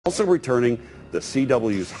Also returning, the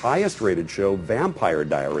CW's highest-rated show, Vampire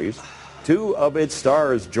Diaries. Two of its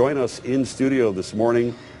stars join us in studio this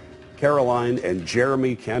morning, Caroline and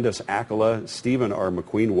Jeremy. Candice Accola, Stephen R.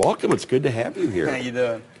 McQueen. Welcome. It's good to have you here. How you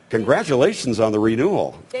doing? Congratulations on the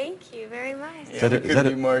renewal. Thank you very much. Yeah, we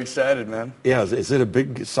couldn't be more excited, man. Yeah, is it a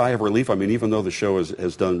big sigh of relief? I mean, even though the show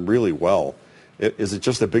has done really well, is it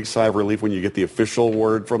just a big sigh of relief when you get the official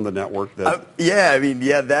word from the network? That yeah, I mean,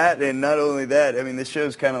 that, and not only that, I mean, the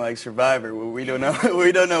show's kind of like Survivor. We don't know,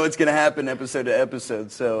 we don't know what's going to happen episode to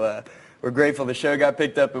episode. So we're grateful the show got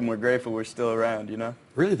picked up, and we're grateful we're still around. You know.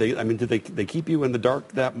 Really? Did they keep you in the dark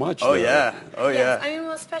that much? Oh yeah. Oh yeah. Yes, I mean,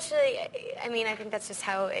 well, especially, I mean, I think that's just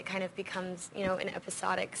how it kind of becomes, you know, in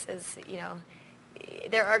episodics, is, you know,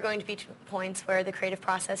 there are going to be points where the creative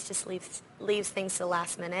process just leaves things to the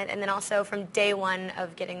last minute. And then also from day one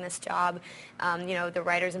of getting this job, you know, the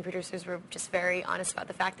writers and producers were just very honest about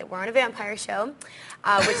the fact that we're on a vampire show,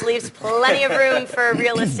 which leaves plenty of room for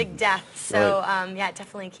realistic death. So, yeah, it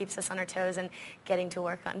definitely keeps us on our toes and getting to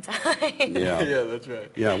work on time. Yeah, yeah, that's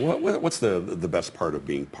right. Yeah, what's the best part of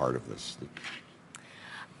being part of this?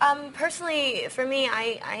 Personally, for me,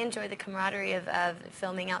 I enjoy the camaraderie of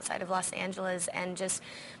filming outside of Los Angeles, and just,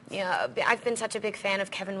 you know, I've been such a big fan of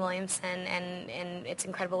Kevin Williamson, and it's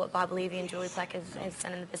incredible what Bob Levy and Julie Plec has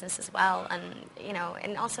done in the business as well, and, you know,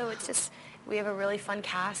 and also it's just, we have a really fun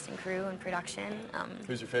cast and crew and production.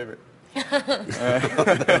 Who's your favorite?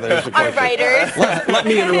 Our writers. Let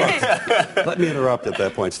me interrupt. Let me interrupt at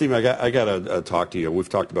that point. Steve, I got to talk to you. We've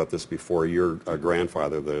talked about this before. Your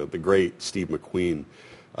grandfather, the great Steve McQueen,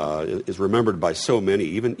 is remembered by so many,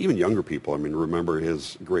 even younger people. I mean, remember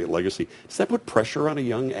his great legacy. Does that put pressure on a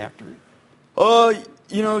young actor? Oh,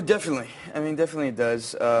 you know, definitely. I mean, definitely it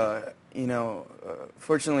does. You know,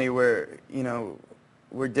 fortunately, we're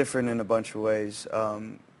different in a bunch of ways,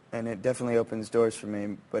 and it definitely opens doors for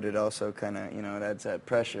me. But it also kind of, you know, it adds that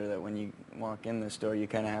pressure that when you walk in this door, you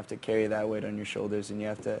kind of have to carry that weight on your shoulders, and you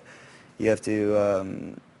have to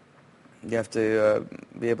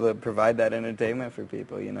be able to provide that entertainment for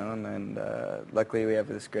people, you know, and luckily we have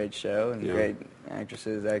this great show and great actors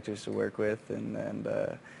to work with, and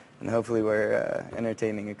hopefully we're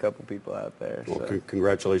entertaining a couple people out there. Well, so.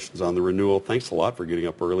 Congratulations on the renewal. Thanks a lot for getting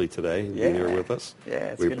up early today and being here with us.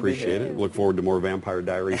 Yeah, we appreciate it. Look forward to more Vampire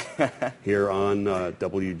Diaries here on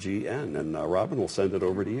WGN, and Robin, we'll send it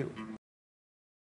over to you.